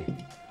现。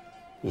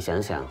你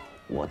想想，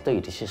我对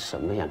你是什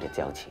么样的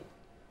交情？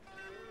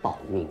保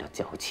命的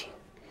交情。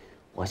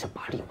我想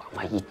把你往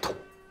外一捅，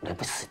那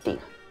不死定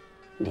了？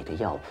你的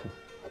药铺，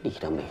你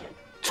的美人，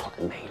全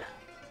没了。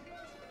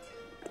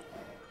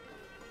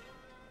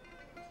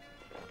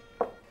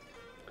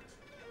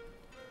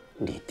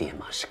你爹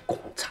妈是共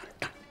产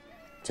党，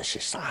这是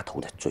杀头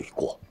的罪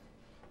过。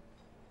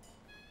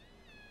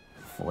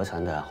佛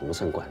山的洪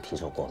圣馆听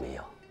说过没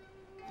有？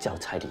教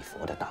材礼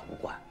佛的大武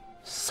馆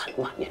，3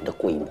万年的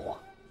规模，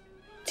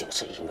就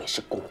是因为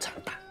是共产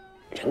党，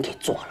人给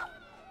做了，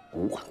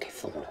武馆给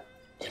封了，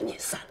人也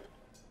散了。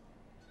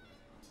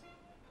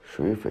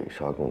水匪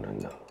杀共产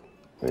党，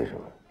为什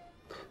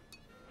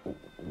么？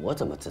我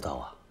怎么知道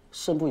啊？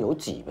身不由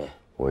己呗。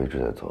我一直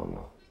在琢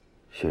磨，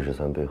谢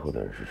13背后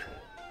的人是谁？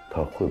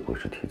他会不会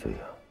是替罪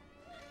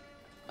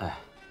羊？哎，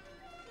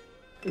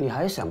你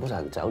还想不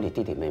想找你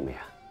弟弟妹妹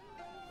啊？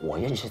我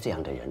认识这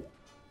样的人，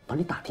帮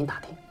你打听打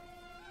听。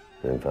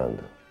人贩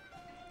子，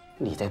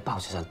你在报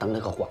纸上当那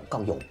个广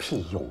告有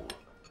屁用啊？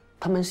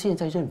他们现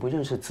在认不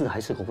认识字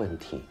还是个问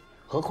题，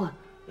何况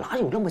哪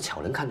有那么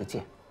巧能看得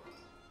见？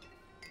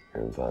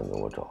人贩子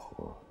我找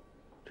过，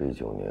这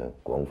9年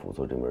广府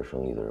做这门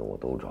生意的人我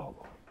都找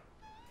过。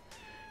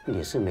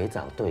你是没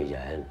找对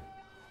人，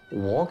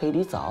我给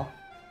你找。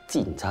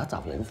警察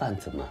找人贩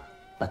子嘛，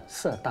本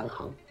色当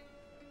行。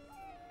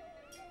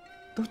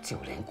都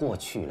9年过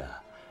去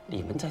了，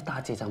你们在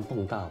大街上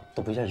碰到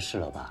都不认识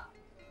了吧？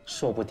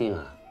说不定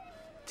啊，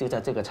就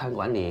在这个餐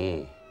馆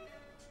里。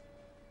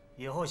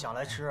以后想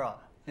来吃啊，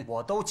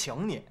我都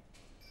请你。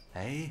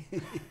哎，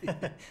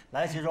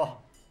来，齐叔，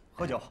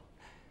喝酒。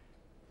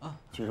啊，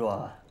齐叔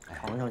啊，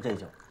尝尝这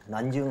酒，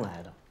南京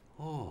来的。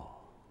哦，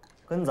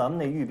跟咱们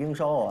那玉冰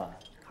烧啊，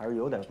还是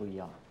有点不一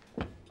样。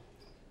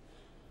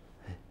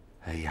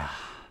哎呀，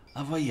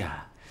阿威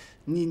呀，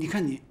你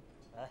看你，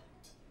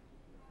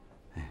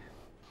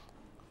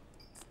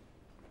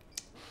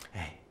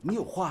哎，你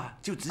有话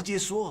就直接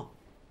说，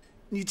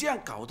你这样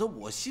搞得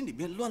我心里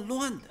面乱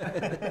乱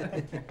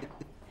的。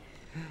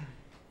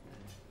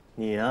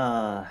你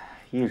呀，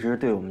一直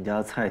对我们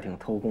家蔡挺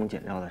偷工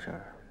减料的事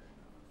儿，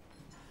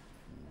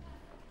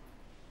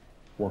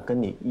我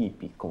跟你一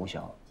笔勾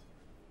销。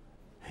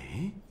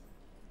哎，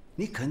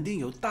你肯定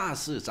有大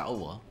事找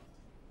我。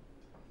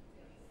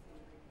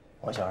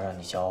我想让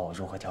你教我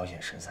如何挑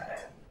选食材。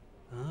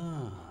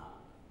啊，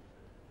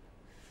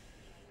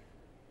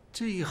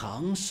这一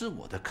行是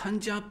我的看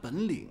家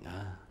本领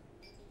啊，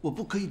我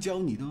不可以教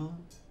你的哦。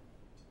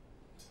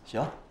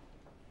行，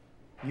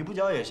你不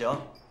教也行。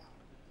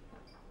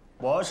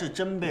我要是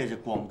真被这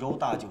广州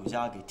大酒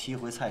家给踢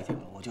回蔡挺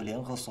了，我就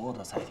联合所有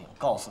的蔡挺，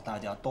告诉大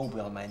家都不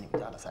要买你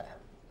们家的菜。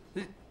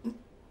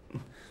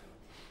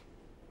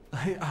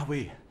哎，阿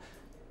威，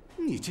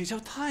你这叫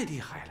太厉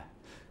害了，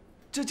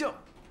这叫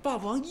霸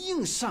王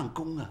硬上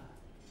弓啊！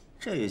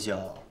这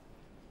叫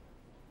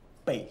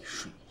背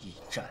水一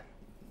战。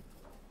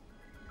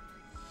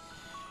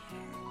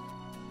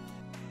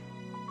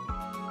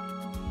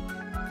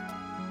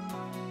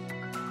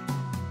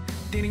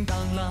叮铃当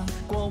啷，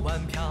锅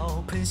碗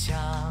瓢盆响，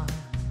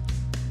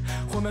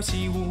火苗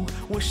起舞，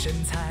我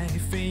身材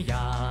飞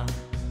扬。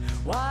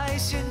外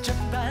线砧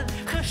板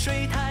和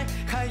水台，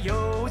还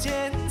有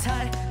剪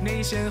裁，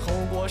内线后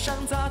锅上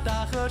杂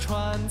大和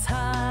川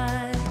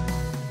菜，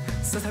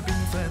色彩缤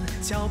纷，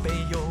脚背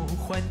又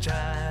缓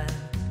展，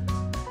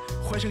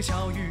欢声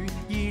笑语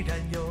依然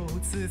又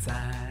自在，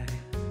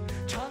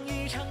尝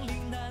一尝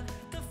岭南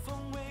的风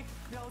味，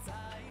妙在。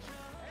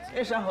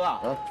哎，山河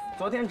啊，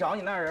昨天找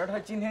你那人，他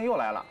今天又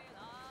来了。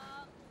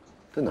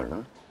在哪儿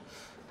呢？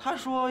他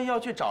说要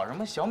去找什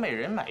么小美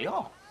人买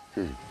药。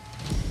谢谢。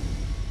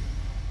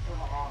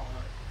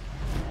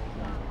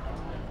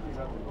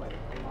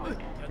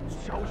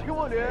小心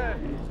啊你！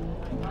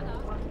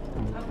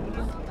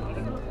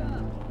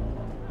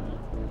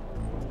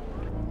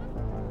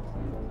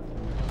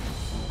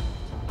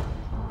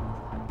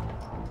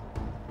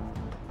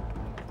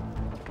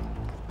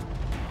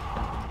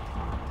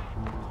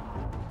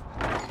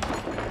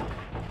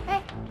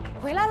哎，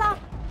回来了。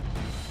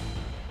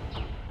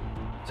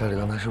家里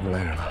刚才是不是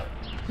来人了？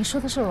你说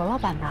的是罗老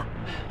板吧？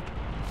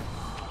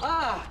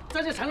啊，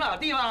这是陈老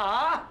弟吗？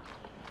啊，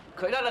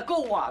回来的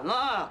够晚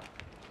了。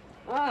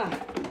啊，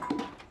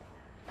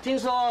听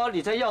说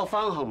你在药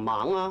方很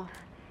忙啊。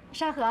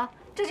山河，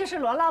这就是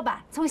罗老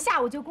板，从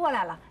下午就过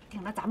来了，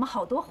订了咱们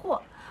好多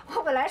货。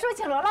我本来说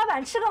请罗老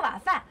板吃个晚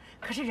饭，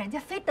可是人家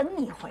非等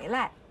你回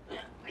来。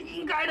哎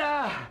应该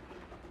的。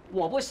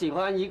我不喜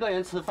欢一个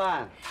人吃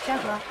饭。山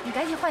河，你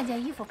赶紧换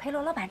件衣服，陪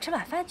罗老板吃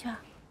晚饭去啊！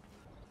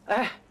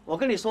哎，我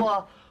跟你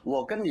说，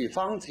我跟你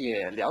芳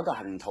姐聊得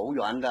很投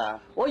缘的，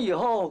我以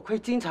后会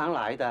经常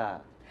来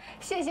的。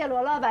谢谢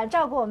罗老板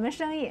照顾我们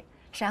生意，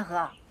山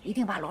河一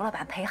定把罗老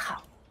板陪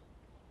好。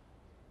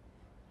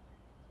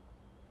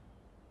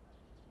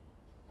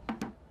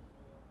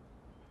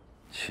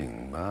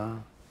请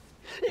吧。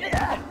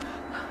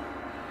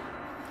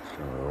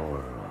生活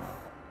是吧？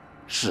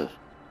是，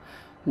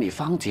你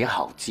芳姐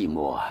好寂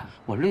寞啊！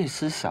我略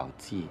施小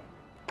计，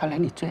她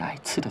连你最爱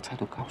吃的菜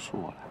都告诉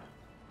我了。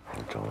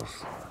你找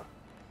死！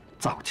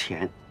找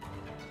钱，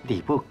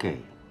你不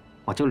给，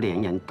我就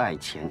连人带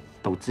钱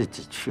都自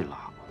己去拿。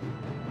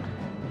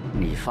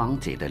你芳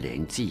姐的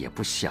年纪也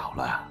不小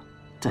了，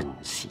真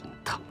心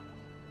疼。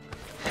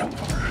真不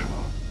是。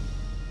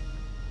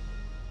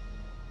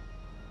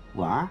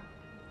玩？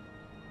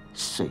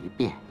随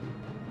便，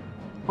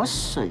我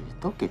水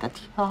都给她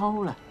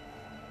挑了。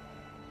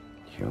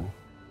行，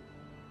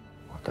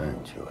我带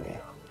你去个地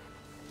方。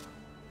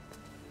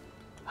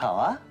好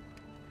啊。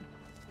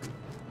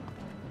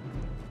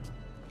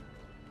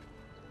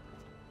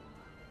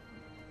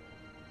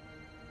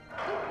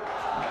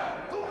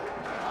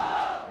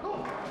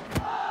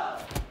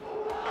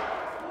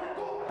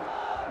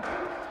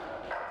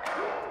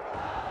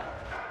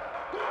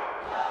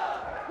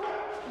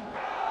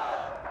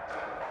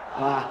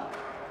哇，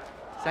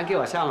想给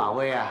我下马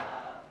威啊？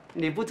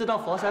你不知道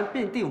佛山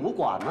遍地武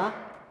馆吗？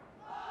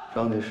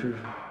让你试试。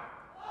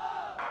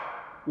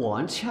我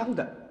玩枪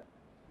的。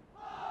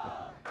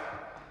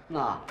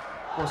那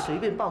我随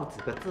便报几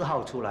个字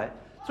号出来，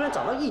居然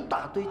找到一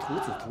大堆徒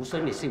子徒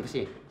孙，你信不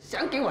信？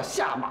想给我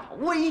下马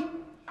威？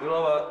刘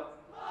老板，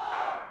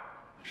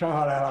山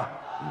河来了。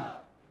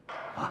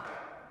啊，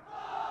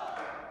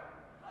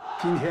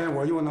今天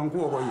我又能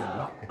过瘾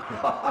了。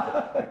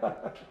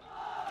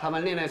他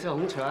们练的是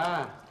红拳、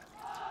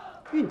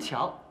运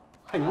桥，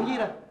很容易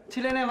的，去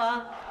练练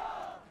吧。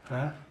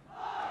哎，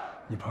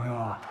你朋友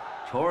啊？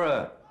仇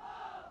人。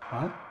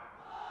啊？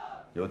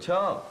有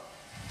枪。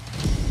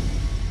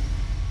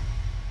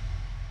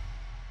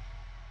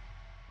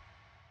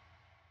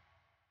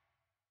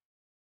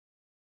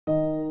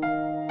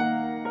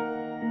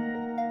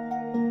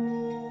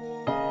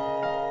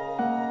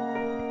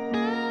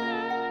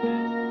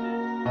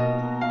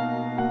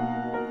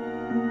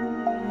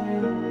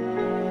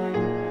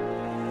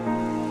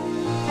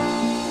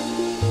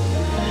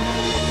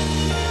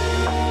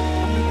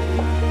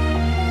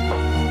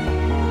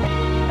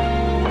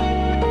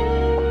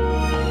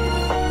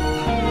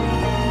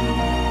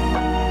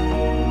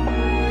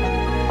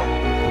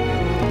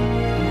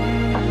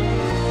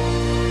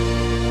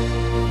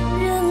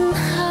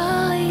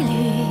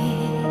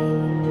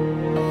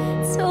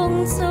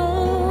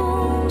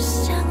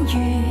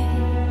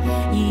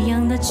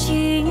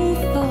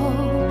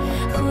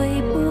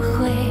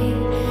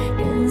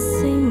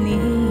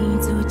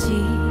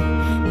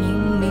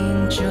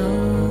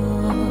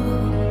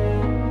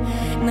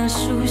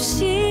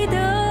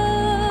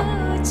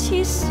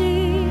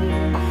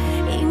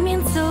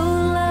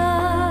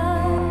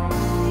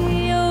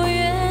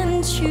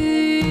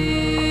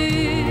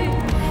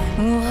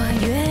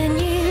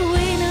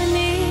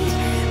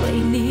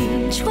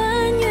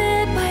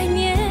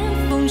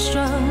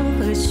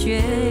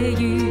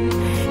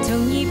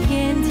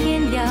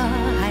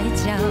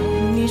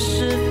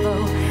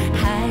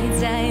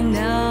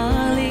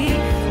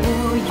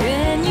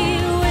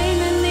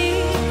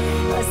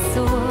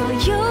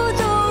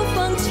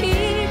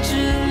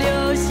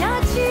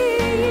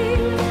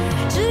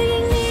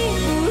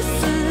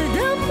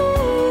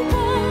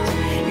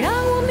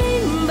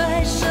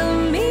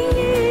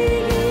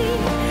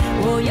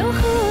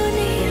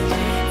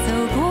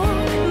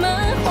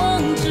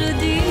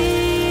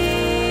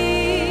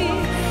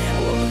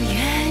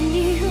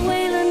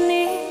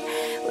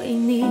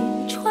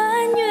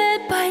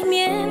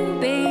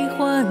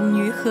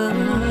河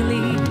里，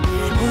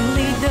梦里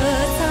的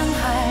沧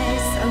海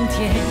桑田，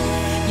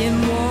淹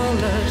没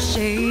了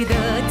谁的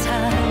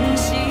贪